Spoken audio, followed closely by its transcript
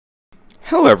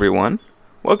Hello everyone,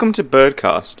 welcome to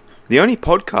Birdcast, the only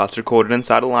podcast recorded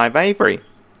inside a live aviary.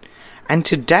 And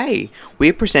today we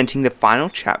are presenting the final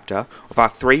chapter of our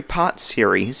 3-part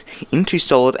series Into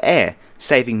Solid Air,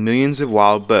 Saving Millions of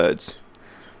Wild Birds.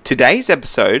 Today's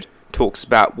episode talks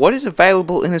about what is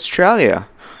available in Australia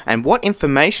and what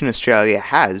information Australia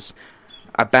has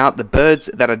about the birds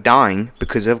that are dying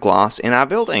because of glass in our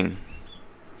building.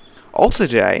 Also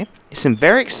today is some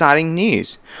very exciting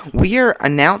news. We are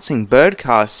announcing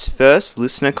Birdcast's first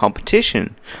listener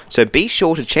competition, so be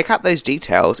sure to check out those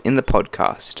details in the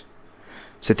podcast.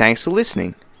 So thanks for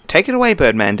listening. Take it away,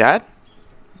 Birdman Dad.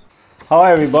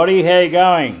 Hi everybody, how you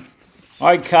going?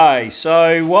 Okay,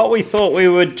 so what we thought we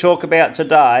would talk about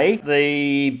today,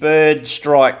 the bird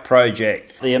strike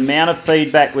project. The amount of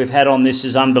feedback we've had on this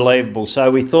is unbelievable,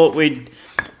 so we thought we'd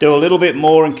do a little bit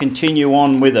more and continue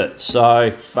on with it.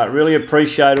 But really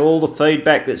appreciate all the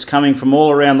feedback that's coming from all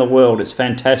around the world. It's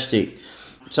fantastic.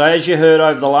 So as you heard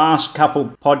over the last couple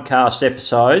podcast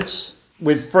episodes,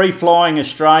 with free-flying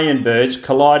Australian birds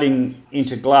colliding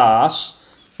into glass,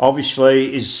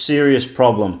 obviously is a serious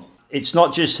problem. It's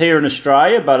not just here in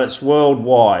Australia, but it's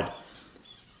worldwide.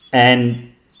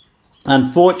 And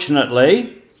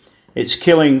unfortunately, it's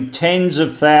killing tens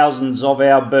of thousands of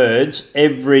our birds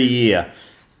every year.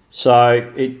 So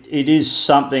it is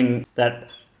something that,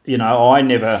 I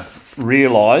never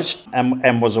realised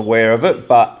and was aware of it,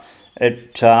 but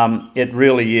it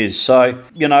really is. So,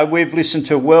 we've listened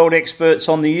to world experts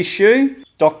on the issue.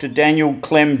 Dr. Daniel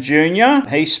Clem Jr.,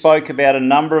 he spoke about a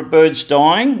number of birds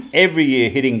dying every year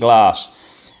hitting glass.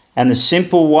 And the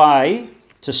simple way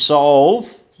to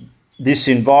solve this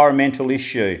environmental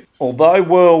issue. Although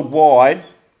worldwide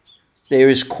there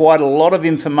is quite a lot of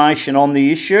information on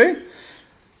the issue,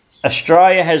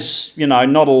 Australia has,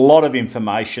 not a lot of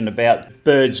information about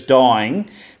birds dying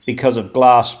because of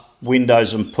glass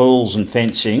windows and pools and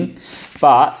fencing.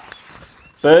 But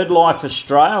BirdLife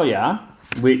Australia,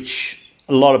 which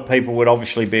a lot of people would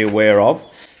obviously be aware of,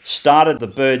 started the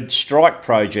Bird Strike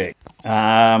project.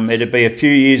 It'd be a few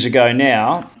years ago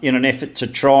now in an effort to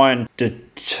try and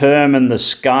determine the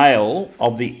scale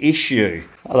of the issue.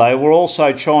 They were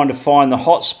also trying to find the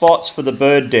hot spots for the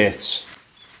bird deaths.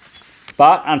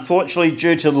 But unfortunately,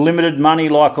 due to limited money,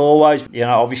 like always,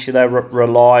 obviously they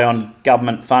rely on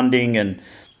government funding,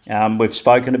 and we've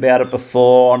spoken about it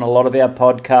before on a lot of our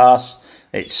podcasts.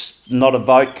 It's not a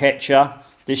vote catcher,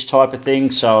 this type of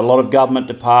thing, so a lot of government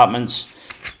departments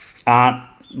aren't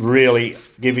really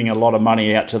giving a lot of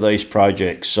money out to these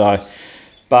projects.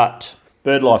 But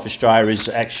BirdLife Australia is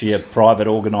actually a private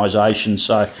organisation,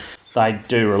 so they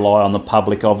do rely on the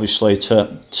public, obviously,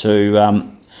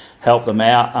 to help them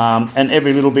out, and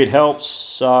every little bit helps.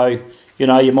 So,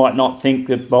 you might not think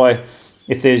that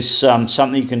if there's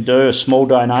something you can do, a small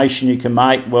donation you can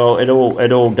make, well, it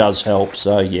all does help.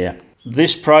 So, yeah.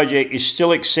 This project is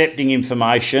still accepting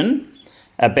information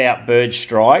about bird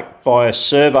strike by a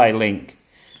survey link,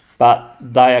 but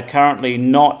they are currently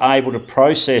not able to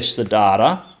process the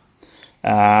data.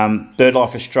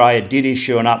 BirdLife Australia did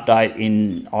issue an update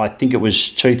in, I think it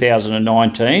was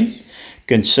 2019,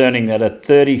 concerning that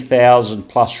 30,000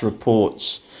 plus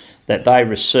reports that they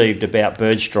received about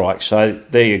bird strike. So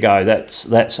there you go.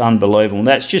 That's unbelievable. And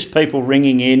that's just people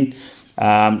ringing in.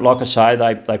 Like I say,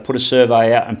 they put a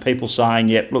survey out and people saying,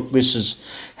 yep, look, this is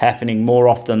happening more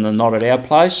often than not at our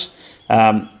place.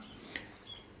 I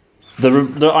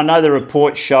know the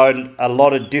report showed a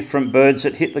lot of different birds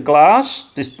that hit the glass.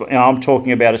 I'm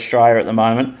talking about Australia at the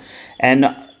moment.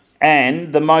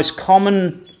 And the most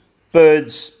common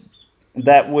birds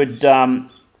that would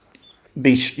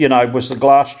be, was the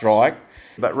glass strike.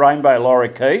 But rainbow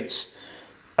lorikeets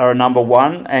are a number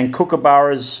one, and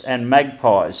kookaburras and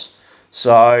magpies.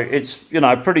 So it's,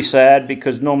 pretty sad,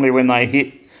 because normally when they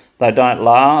hit, they don't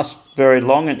last very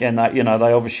long, and they,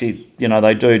 they obviously,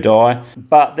 they do die.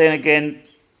 But then again,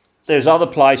 there's other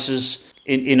places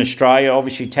in Australia,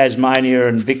 obviously Tasmania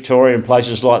and Victoria and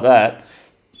places like that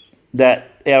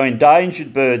our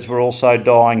endangered birds were also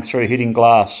dying through hitting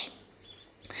glass.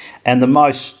 And the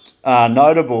most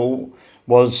notable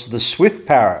was the swift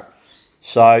parrot.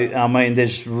 So,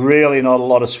 there's really not a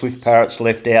lot of swift parrots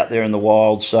left out there in the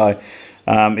wild. So,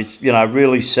 it's,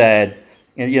 really sad.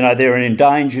 And, they're an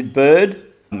endangered bird.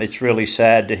 It's really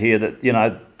sad to hear that,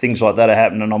 things like that are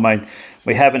happening.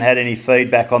 We haven't had any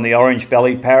feedback on the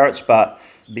orange-bellied parrots, but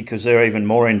because they're even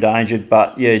more endangered.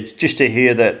 But, yeah, just to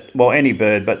hear that, well, any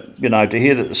bird, but, to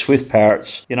hear that the swift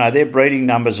parrots, their breeding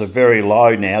numbers are very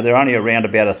low now. They're only around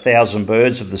about 1,000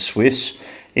 birds of the swifts,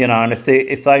 and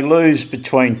if they lose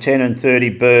between 10 and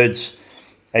 30 birds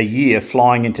a year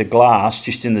flying into glass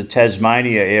just in the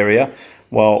Tasmania area,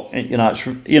 Well,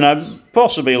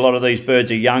 possibly a lot of these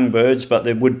birds are young birds, but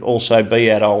there would also be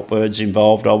adult birds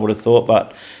involved, I would have thought.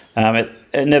 But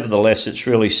nevertheless, it's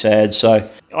really sad. So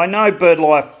I know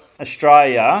BirdLife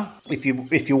Australia, if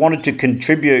you wanted to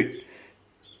contribute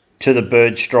to the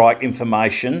bird strike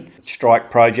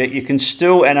project, you can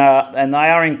still, and they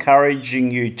are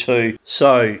encouraging you to.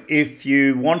 So if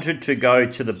you wanted to go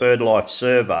to the BirdLife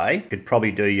survey, you could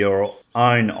probably do your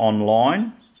own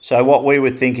online. So what we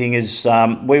were thinking is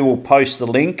we will post the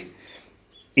link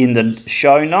in the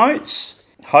show notes.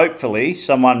 Hopefully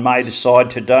someone may decide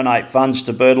to donate funds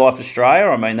to BirdLife Australia.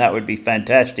 I mean, that would be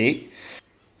fantastic.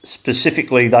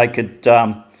 Specifically, they could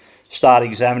start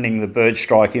examining the bird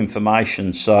strike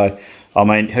information. So, I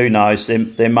mean, who knows?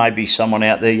 There may be someone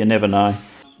out there, you never know.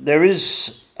 There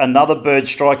is another bird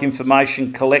strike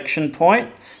information collection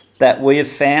point that we have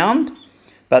found,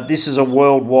 but this is a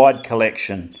worldwide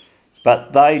collection.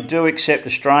 But they do accept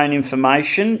Australian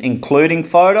information, including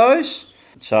photos.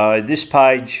 So this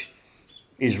page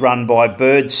is run by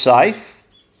BirdSafe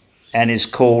and is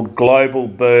called Global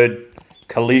Bird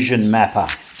Collision Mapper.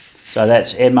 So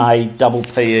that's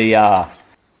MAPPER.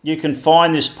 You can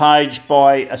find this page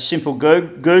by a simple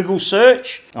Google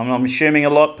search. I'm assuming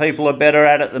a lot of people are better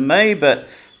at it than me, but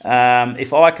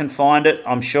if I can find it,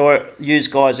 I'm sure you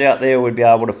guys out there would be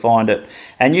able to find it.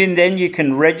 And then you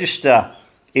can register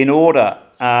in order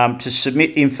to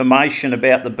submit information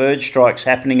about the bird strikes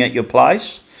happening at your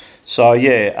place. So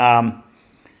I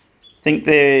think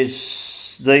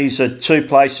these are two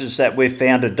places that we've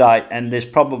found to date, and there's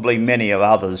probably many of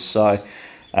others. So,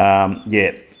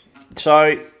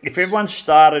 So if everyone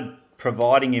started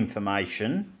providing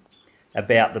information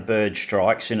about the bird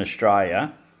strikes in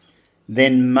Australia,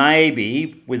 then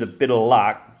maybe, with a bit of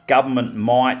luck, government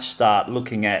might start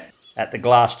looking at the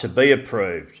glass to be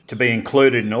approved, to be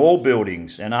included in all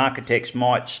buildings, and architects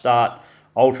might start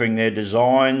altering their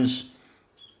designs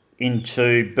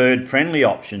into bird-friendly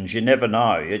options. You never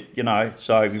know,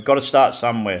 so you've got to start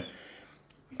somewhere.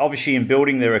 Obviously, in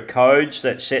building, there are codes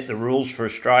that set the rules for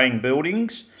Australian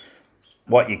buildings,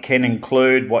 what you can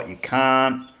include, what you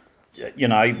can't,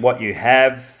 what you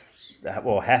have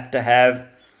or have to have.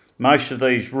 Most of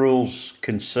these rules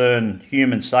concern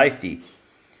human safety.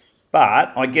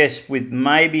 But I guess with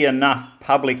maybe enough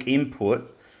public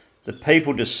input, the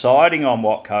people deciding on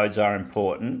what codes are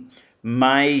important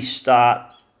may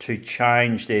start to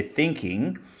change their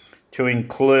thinking to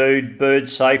include bird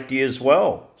safety as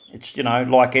well. It's,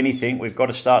 like anything, we've got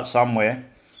to start somewhere.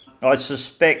 I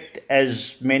suspect,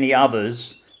 as many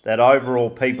others, that overall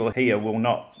people here will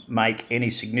not make any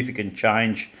significant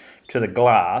change to the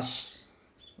glass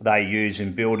they use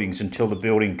in buildings until the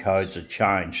building codes are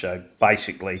changed. So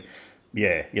basically,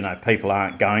 people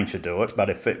aren't going to do it. But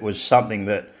if it was something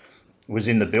that was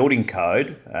in the building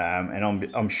code, and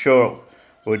I'm sure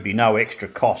would be no extra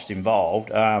cost involved,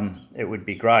 it would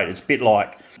be great. It's a bit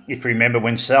like, if you remember,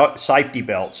 when safety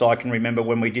belts, I can remember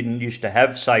when we didn't used to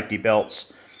have safety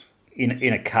belts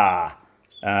in a car.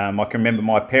 I can remember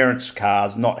my parents'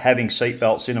 cars not having seat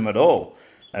belts in them at all.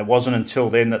 It wasn't until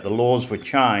then that the laws were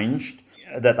changed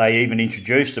that they even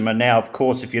introduced them, and now, of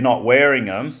course, if you're not wearing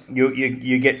them,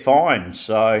 you get fined.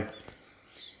 So,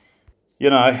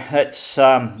 that's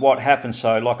what happens.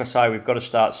 So, like I say, we've got to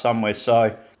start somewhere.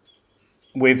 So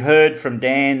we've heard from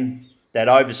Dan that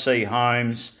overseas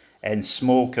homes and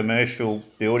small commercial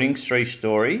buildings,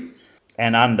 3-storey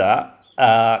and under,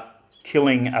 are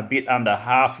killing a bit under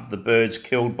half of the birds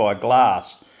killed by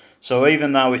glass. So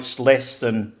even though it's less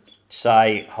than,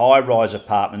 say, high-rise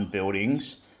apartment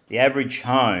buildings, the average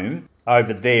home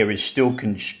over there is still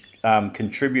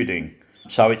contributing.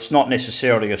 So it's not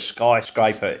necessarily a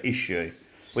skyscraper issue.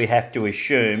 We have to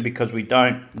assume, because we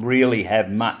don't really have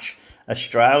much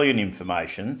Australian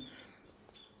information,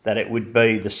 that it would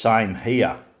be the same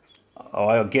here.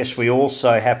 I guess we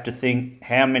also have to think,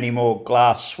 how many more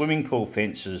glass swimming pool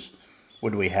fences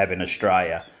would we have in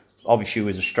Australia? Obviously,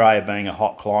 with Australia being a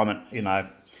hot climate,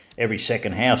 every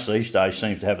second house these days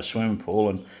seems to have a swimming pool,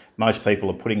 and most people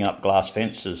are putting up glass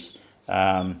fences.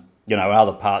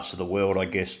 Other parts of the world, I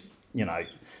guess,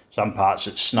 some parts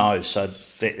it snows, so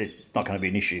it's not going to be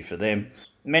an issue for them.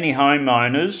 Many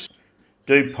homeowners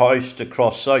do post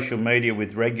across social media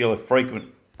with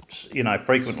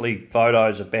frequently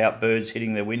photos about birds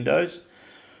hitting their windows.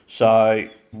 So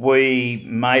we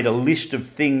made a list of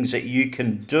things that you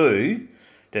can do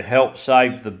to help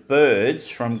save the birds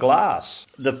from glass.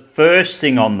 The first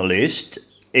thing on the list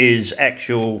is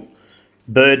actual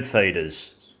bird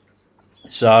feeders.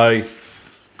 So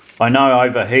I know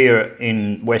over here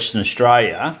in Western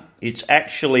Australia, it's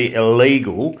actually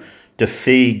illegal to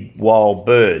feed wild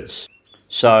birds.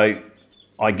 So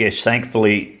I guess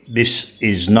thankfully this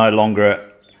is no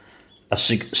longer a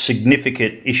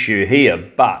significant issue here,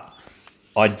 but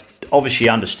I obviously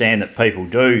understand that people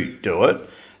do it.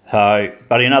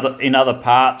 But in other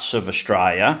parts of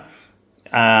Australia,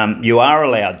 you are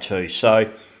allowed to.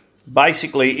 So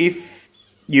basically, if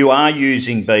you are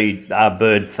using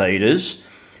bird feeders,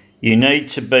 you need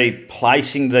to be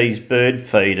placing these bird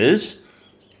feeders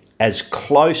as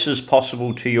close as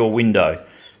possible to your window.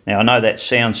 Now, I know that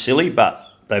sounds silly, but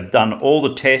they've done all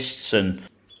the tests and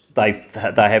they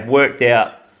have worked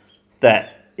out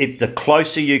that if the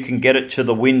closer you can get it to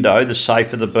the window, the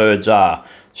safer the birds are.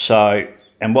 So,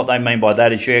 and what they mean by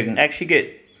that is you can actually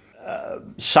get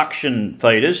suction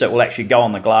feeders that will actually go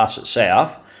on the glass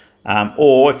itself,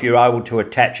 or if you're able to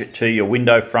attach it to your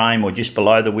window frame or just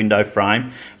below the window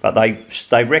frame. But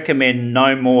they recommend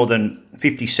no more than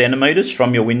 50 centimetres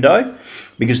from your window,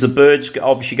 because the bird's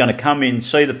obviously going to come in,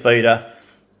 see the feeder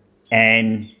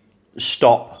and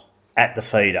stop at the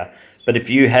feeder. But if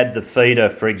you had the feeder,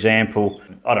 for example,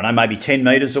 I don't know, maybe 10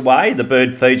 metres away, the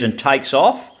bird feeds and takes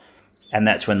off, and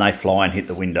that's when they fly and hit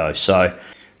the window. So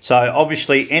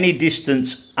obviously any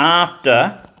distance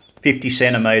after 50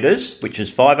 centimetres, which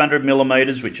is 500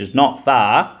 millimetres, which is not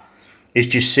far, is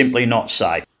just simply not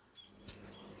safe.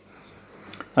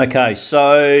 Okay,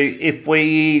 so if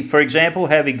we, for example,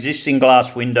 have existing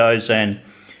glass windows and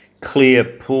clear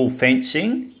pool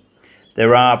fencing,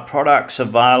 there are products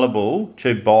available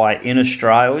to buy in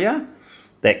Australia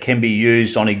that can be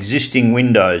used on existing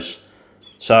windows.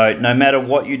 So no matter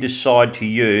what you decide to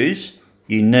use,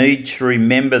 you need to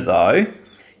remember though,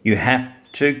 you have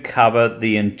to cover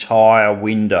the entire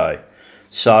window.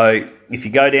 So if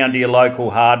you go down to your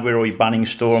local hardware or your Bunnings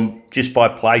store, just by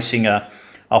placing a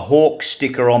hawk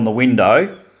sticker on the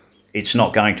window, it's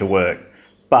not going to work.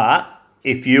 But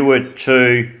if you were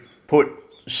to put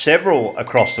several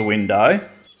across the window,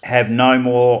 have no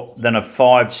more than a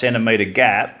 5 centimetre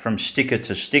gap from sticker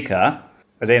to sticker,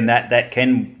 then that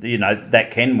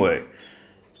can work.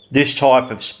 This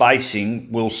type of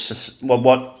spacing will,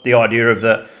 what the idea of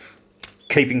the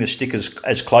keeping the stickers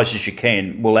as close as you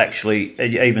can will actually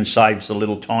even saves the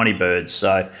little tiny birds.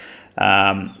 So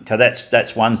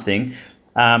that's one thing.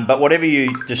 But whatever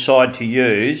you decide to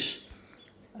use,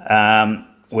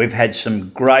 we've had some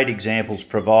great examples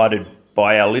provided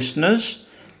by our listeners,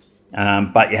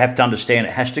 but you have to understand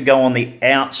it has to go on the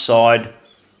outside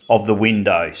of the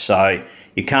window. So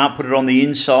you can't put it on the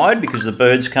inside because the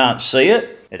birds can't see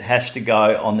it. It has to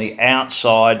go on the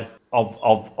outside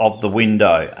of the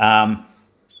window.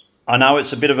 I know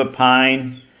it's a bit of a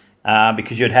pain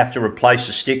because you'd have to replace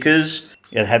the stickers.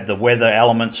 You'd have the weather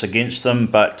elements against them,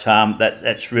 but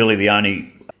that's really the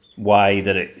only way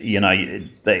that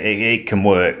it can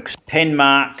work. Pen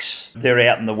marks, they're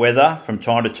out in the weather from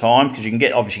time to time because you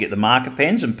can obviously get the marker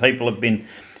pens, and people have been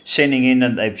sending in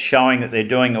and they're showing that they're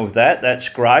doing all that. That's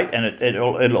great, and it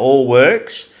all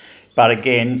works. But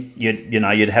again,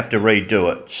 you'd have to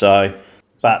redo it. So,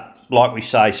 but like we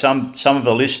say, some of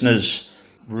the listeners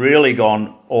really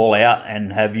gone all out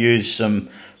and have used some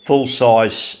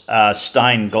full-size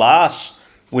stained glass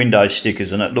window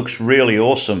stickers, and it looks really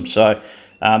awesome. So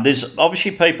there's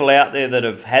obviously people out there that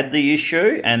have had the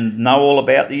issue and know all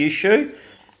about the issue.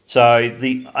 So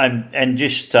you can,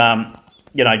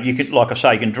 like I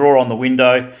say, you can draw on the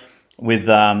window with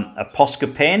a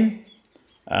Posca pen,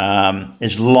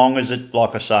 as long as it,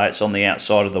 like I say, it's on the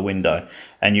outside of the window,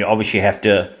 and you obviously have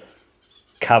to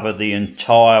cover the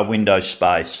entire window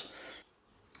space.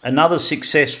 Another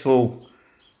successful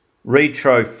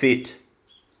retrofit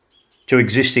to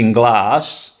existing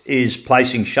glass is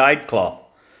placing shade cloth.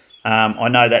 I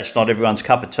know that's not everyone's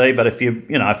cup of tea, but if you're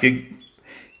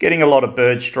getting a lot of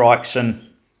bird strikes and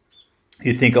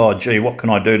you think, oh gee, what can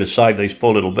I do to save these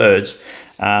poor little birds?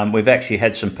 We've actually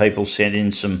had some people send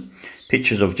in some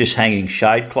pictures of just hanging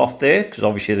shade cloth there, because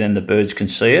obviously then the birds can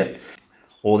see it.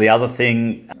 Or the other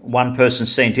thing one person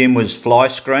sent in was fly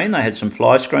screen. They had some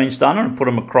fly screens done and put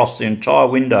them across the entire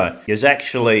window. There's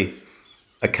actually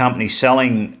a company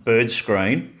selling bird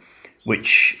screen,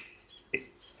 which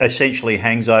essentially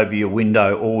hangs over your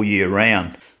window all year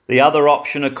round. The other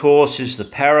option, of course, is the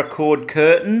paracord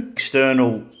curtain,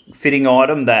 external fitting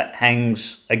item that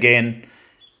hangs, again,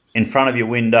 in front of your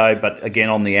window, but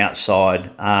again on the outside.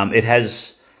 It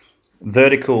has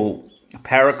vertical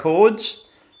paracords,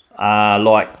 how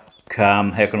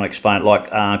can I explain it, like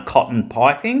cotton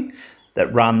piping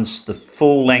that runs the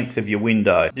full length of your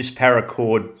window. This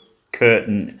paracord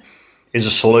curtain is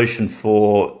a solution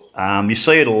for, you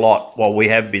see it a lot, well, we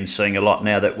have been seeing a lot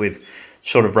now that we've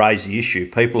sort of raised the issue.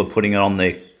 People are putting it on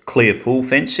their clear pool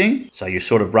fencing, so you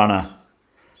sort of run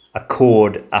a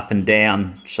cord up and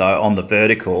down, so on the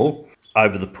vertical,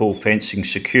 over the pool fencing,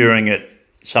 securing it.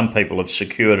 Some people have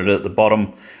secured it at the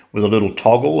bottom with a little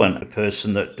toggle, and the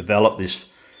person that developed this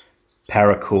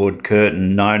paracord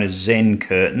curtain, known as Zen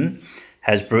curtain,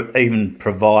 has even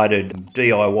provided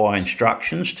DIY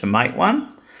instructions to make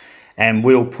one, and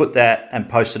we'll put that and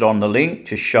post it on the link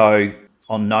to show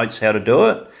on notes how to do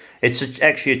it. It's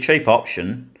actually a cheap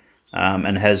option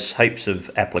and has heaps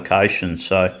of applications.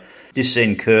 So this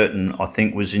Zen curtain, I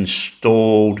think, was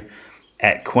installed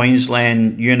at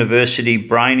Queensland University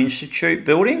Brain Institute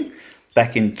building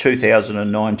back in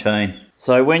 2019.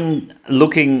 So when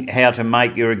looking how to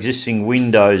make your existing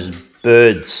windows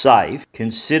bird safe,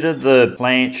 consider the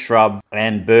plant, shrub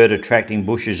and bird attracting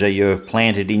bushes that you have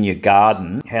planted in your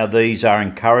garden, how these are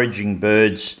encouraging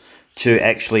birds to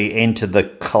actually enter the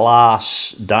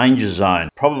glass danger zone.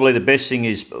 Probably the best thing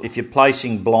is if you're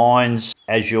placing blinds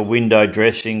as your window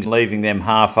dressing, leaving them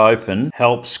half open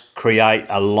helps create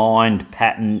a lined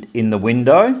pattern in the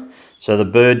window so the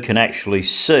bird can actually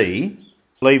see.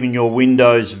 Leaving your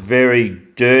windows very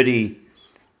dirty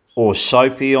or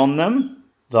soapy on them,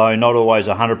 though not always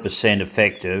 100%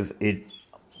 effective, it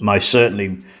most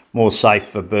certainly more safe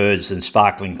for birds than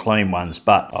sparkling clean ones,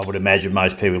 but I would imagine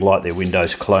most people like their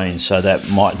windows clean, so that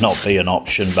might not be an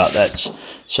option, but that's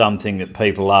something that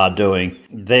people are doing.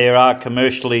 There are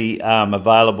commercially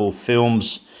available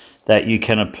films that you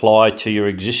can apply to your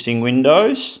existing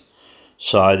windows.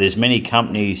 So there's many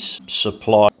companies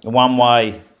supply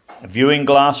one-way viewing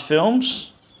glass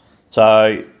films.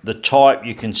 So the type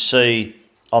you can see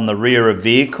on the rear of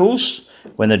vehicles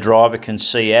when the driver can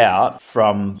see out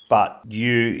from, but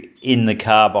you in the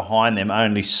car behind them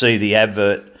only see the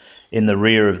advert in the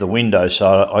rear of the window.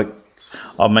 So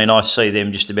I see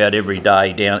them just about every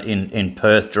day down in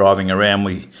Perth driving around.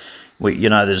 We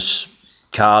there's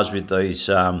cars with these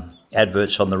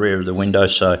adverts on the rear of the window,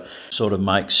 so it sort of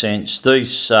makes sense.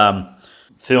 These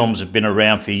films have been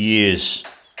around for years.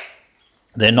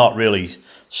 They're not really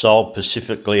sold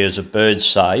specifically as a bird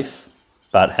safe,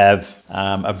 but have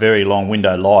a very long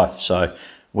window life. So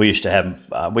we used to have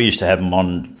them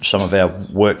on some of our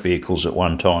work vehicles at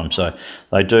one time. So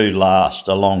they do last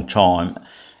a long time,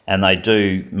 and they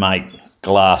do make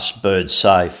glass bird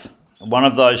safe. One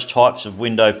of those types of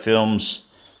window films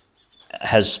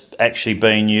has actually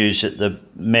been used at the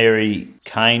Mary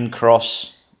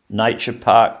Cairncross Nature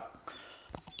Park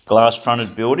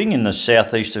glass-fronted building in the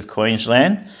southeast of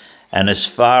Queensland. And as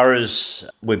far as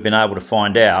we've been able to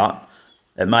find out,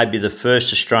 it may be the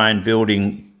first Australian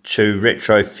building to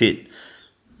retrofit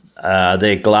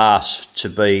their glass to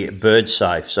be bird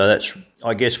safe. So that's,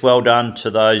 I guess, well done to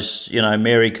those,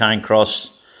 Mary Cairncross,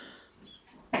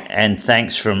 and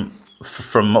thanks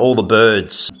from all the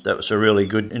birds. That was a really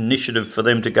good initiative for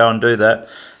them to go and do that.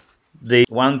 The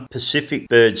one Pacific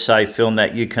bird safe film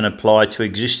that you can apply to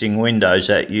existing windows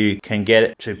that you can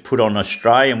get to put on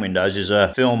Australian windows is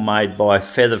a film made by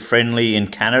Feather Friendly in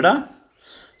Canada.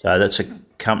 So that's a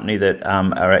company that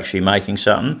are actually making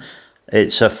something.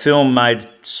 It's a film made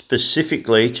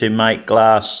specifically to make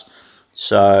glass,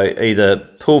 so either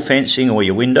pool fencing or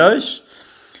your windows,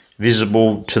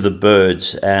 visible to the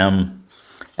birds.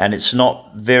 And it's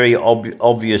not very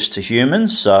obvious to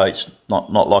humans, so it's not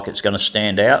like it's going to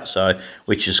stand out, so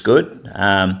which is good.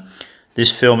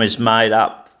 This film is made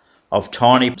up of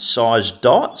tiny sized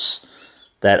dots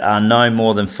that are no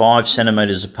more than 5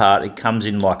 centimetres apart. It comes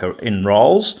in in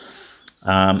rolls,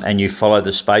 and you follow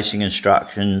the spacing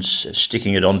instructions,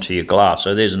 sticking it onto your glass.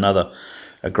 So there's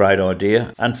a great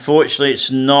idea. Unfortunately, it's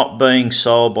not being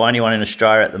sold by anyone in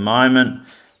Australia at the moment,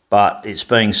 but it's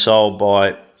being sold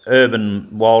by Urban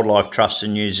Wildlife Trust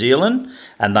in New Zealand,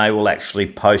 and they will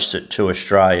actually post it to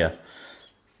Australia.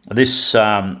 This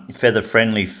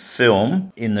feather-friendly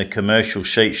film in the commercial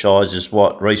sheet size is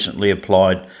what recently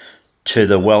applied to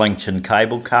the Wellington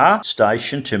cable car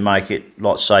station to make it a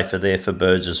lot safer there for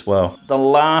birds as well. The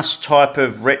last type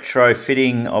of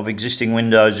retrofitting of existing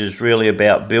windows is really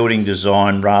about building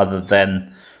design rather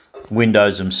than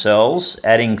windows themselves,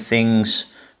 adding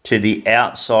things to the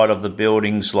outside of the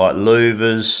buildings like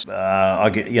louvers,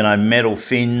 metal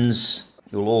fins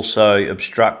will also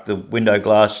obstruct the window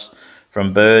glass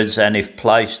from birds, and if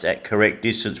placed at correct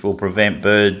distance will prevent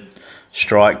bird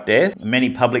strike death. Many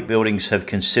public buildings have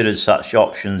considered such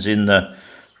options in the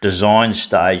design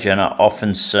stage and are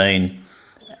often seen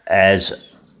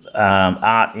as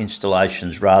art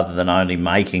installations rather than only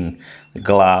making the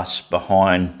glass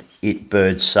behind it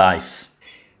bird safe.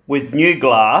 With new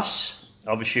glass,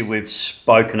 obviously, we've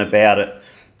spoken about it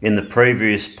in the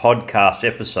previous podcast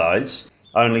episodes.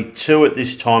 Only 2 at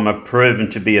this time are proven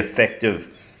to be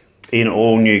effective in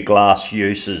all new glass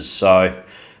uses. So,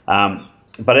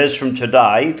 but as from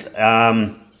today,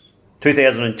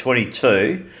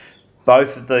 2022,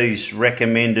 both of these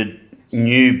recommended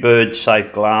new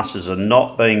bird-safe glasses are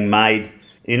not being made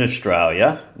in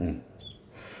Australia,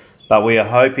 but we are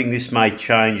hoping this may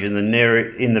change in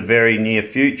the very near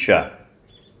future.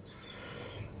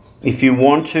 If you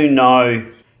want to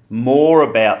know more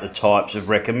about the types of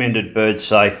recommended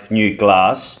bird-safe new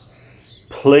glass,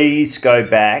 please go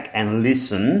back and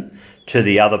listen to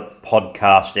the other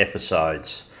podcast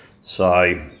episodes.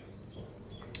 So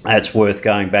that's worth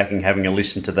going back and having a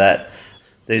listen to that.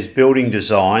 There's building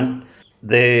design.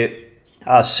 There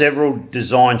are several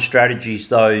design strategies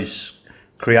those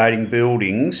creating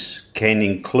buildings can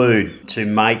include to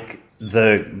make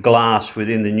the glass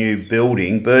within the new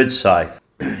building bird safe.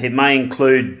 It may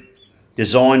include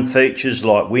design features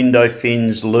like window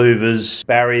fins, louvers,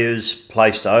 barriers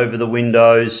placed over the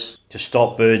windows to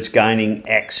stop birds gaining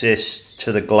access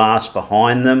to the glass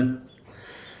behind them.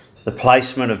 The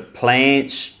placement of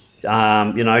plants,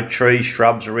 trees,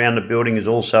 shrubs around the building is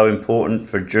also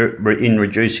important in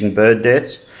reducing bird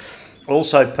deaths.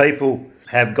 Also, people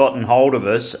have gotten hold of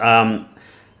us,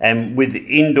 and with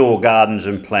indoor gardens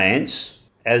and plants,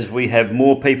 as we have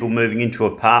more people moving into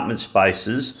apartment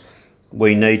spaces,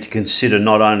 we need to consider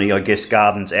not only,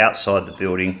 gardens outside the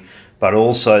building, but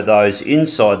also those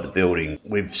inside the building.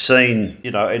 We've seen,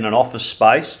 in an office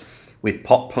space with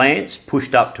pot plants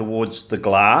pushed up towards the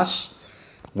glass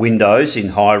windows in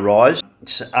high rise.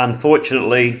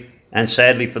 Unfortunately and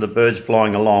sadly for the birds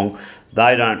flying along,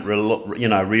 they don't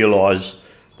realise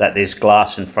that there's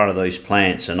glass in front of these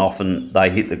plants, and often they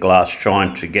hit the glass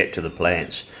trying to get to the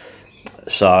plants.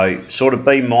 So sort of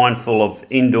be mindful of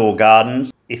indoor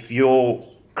gardens if you're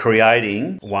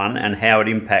creating one and how it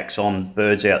impacts on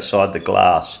birds outside the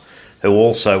glass who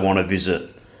also want to visit.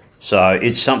 So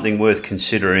it's something worth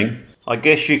considering. I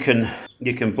guess you can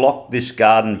block this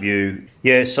garden view.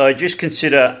 Yeah, so just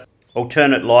consider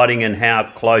alternate lighting and how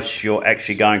close you're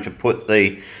actually going to put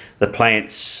the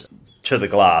plants to the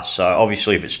glass. So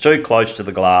obviously if it's too close to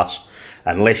the glass,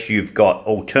 unless you've got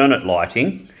alternate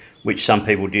lighting, which some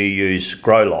people do use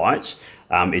grow lights,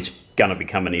 it's going to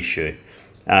become an issue.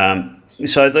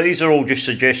 So these are all just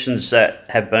suggestions that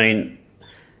have been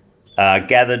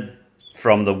gathered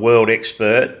from the world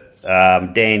expert,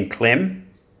 Dan Clem,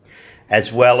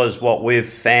 as well as what we've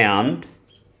found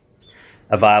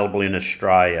available in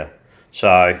Australia.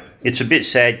 So it's a bit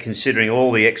sad, considering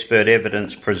all the expert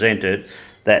evidence presented,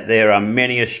 that there are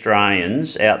many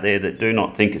Australians out there that do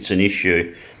not think it's an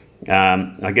issue.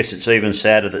 I guess it's even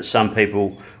sadder that some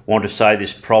people want to say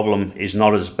this problem is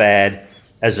not as bad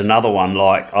as another one,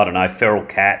 like, feral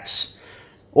cats.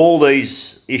 All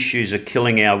these issues are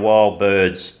killing our wild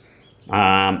birds.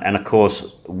 And of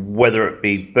course, whether it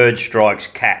be bird strikes,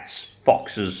 cats,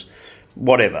 foxes,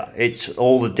 whatever, it's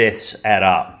all the deaths add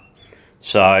up.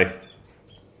 So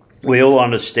we all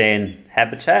understand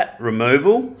habitat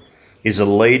removal is a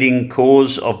leading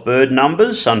cause of bird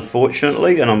numbers,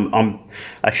 unfortunately, and I'm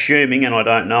assuming, and I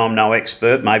don't know, I'm no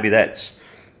expert, maybe that's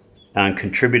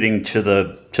contributing to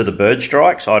the bird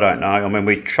strikes. I don't know. I mean,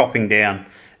 we're chopping down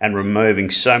and removing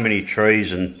so many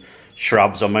trees and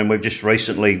shrubs. I mean, we've just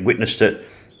recently witnessed it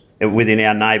within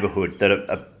our neighbourhood, that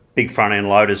a big front end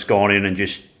loader's gone in and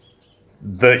just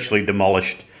virtually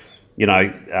demolished,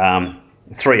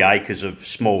 3 acres of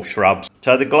small shrubs.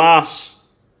 So the glass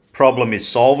problem is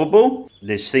solvable.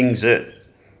 There's things that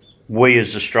we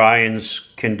as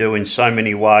Australians can do in so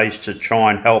many ways to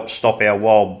try and help stop our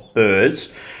wild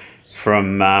birds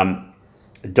from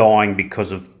dying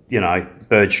because of,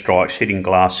 bird strikes hitting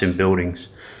glass in buildings.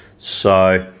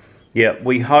 So, yeah,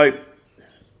 we hope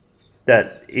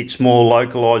that it's more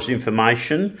localised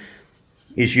information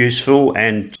is useful,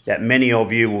 and that many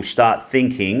of you will start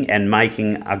thinking and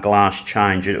making a glass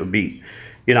change. It would be,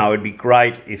 it'd be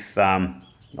great if,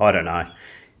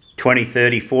 20,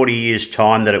 30, 40 years'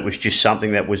 time, that it was just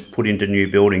something that was put into new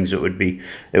buildings. It would be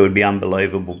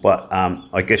unbelievable. But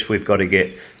I guess we've got to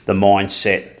get the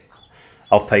mindset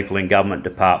of people in government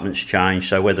departments changed.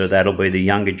 So whether that'll be the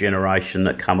younger generation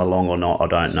that come along or not, I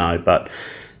don't know. But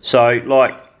so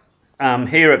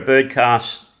here at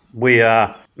Birdcast, we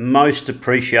are most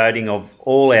appreciating of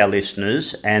all our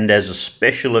listeners, and as a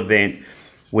special event,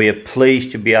 we are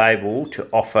pleased to be able to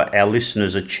offer our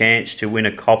listeners a chance to win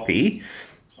a copy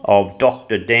of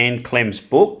Dr. Dan Clem's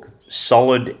book,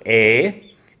 Solid Air,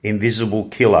 Invisible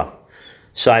Killer,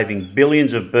 Saving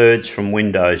Billions of Birds from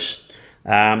Windows.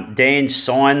 Dan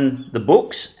signed the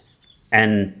books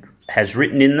and has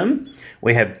written in them.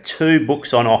 We have 2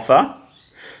 books on offer.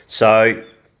 So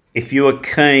if you are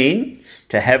keen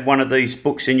to have one of these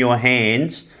books in your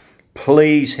hands,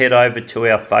 please head over to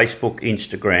our Facebook,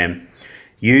 Instagram,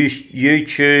 use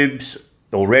YouTube's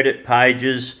or Reddit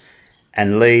pages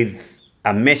and leave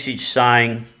a message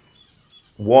saying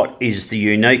what is the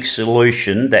unique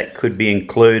solution that could be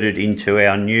included into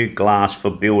our new glass for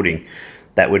building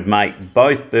that would make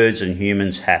both birds and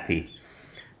humans happy.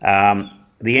 The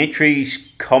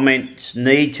entries, comments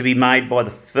need to be made by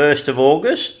the 1st of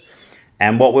August,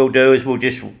 and what we'll do is we'll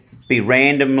just be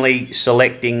randomly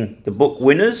selecting the book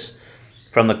winners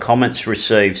from the comments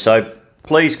received. So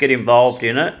please get involved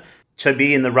in it. To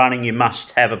be in the running, you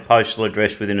must have a postal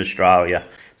address within Australia.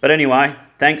 But anyway,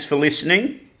 thanks for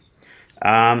listening.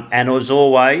 And as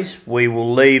always, we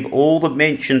will leave all the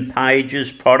mentioned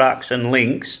pages, products and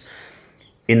links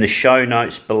in the show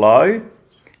notes below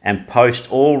and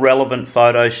post all relevant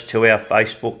photos to our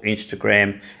Facebook,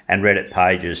 Instagram and Reddit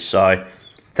pages. So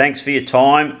thanks for your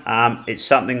time. It's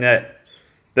something that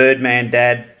Birdman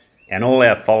Dad and all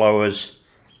our followers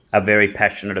are very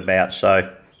passionate about.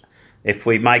 So if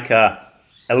we make a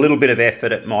little bit of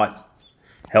effort, it might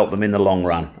help them in the long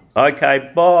run.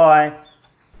 Okay, bye.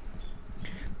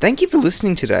 Thank you for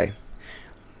listening today.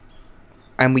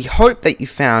 And we hope that you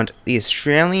found the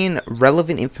Australian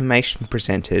relevant information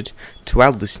presented to our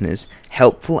listeners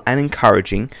helpful and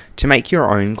encouraging to make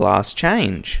your own glass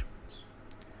change.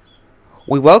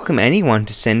 We welcome anyone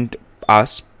to send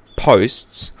us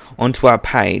posts onto our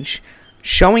page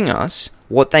showing us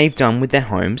what they've done with their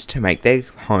homes to make their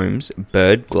homes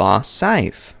bird glass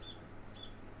safe.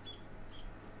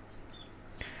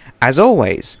 As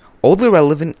always, all the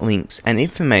relevant links and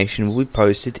information will be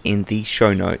posted in the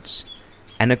show notes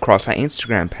and across our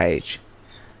Instagram page,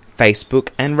 Facebook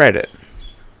and Reddit.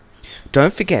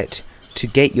 Don't forget to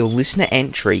get your listener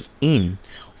entry in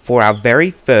for our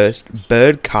very first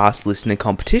Birdcast listener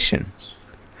competition.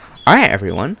 Alright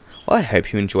everyone, well I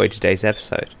hope you enjoyed today's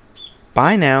episode.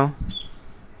 Bye now.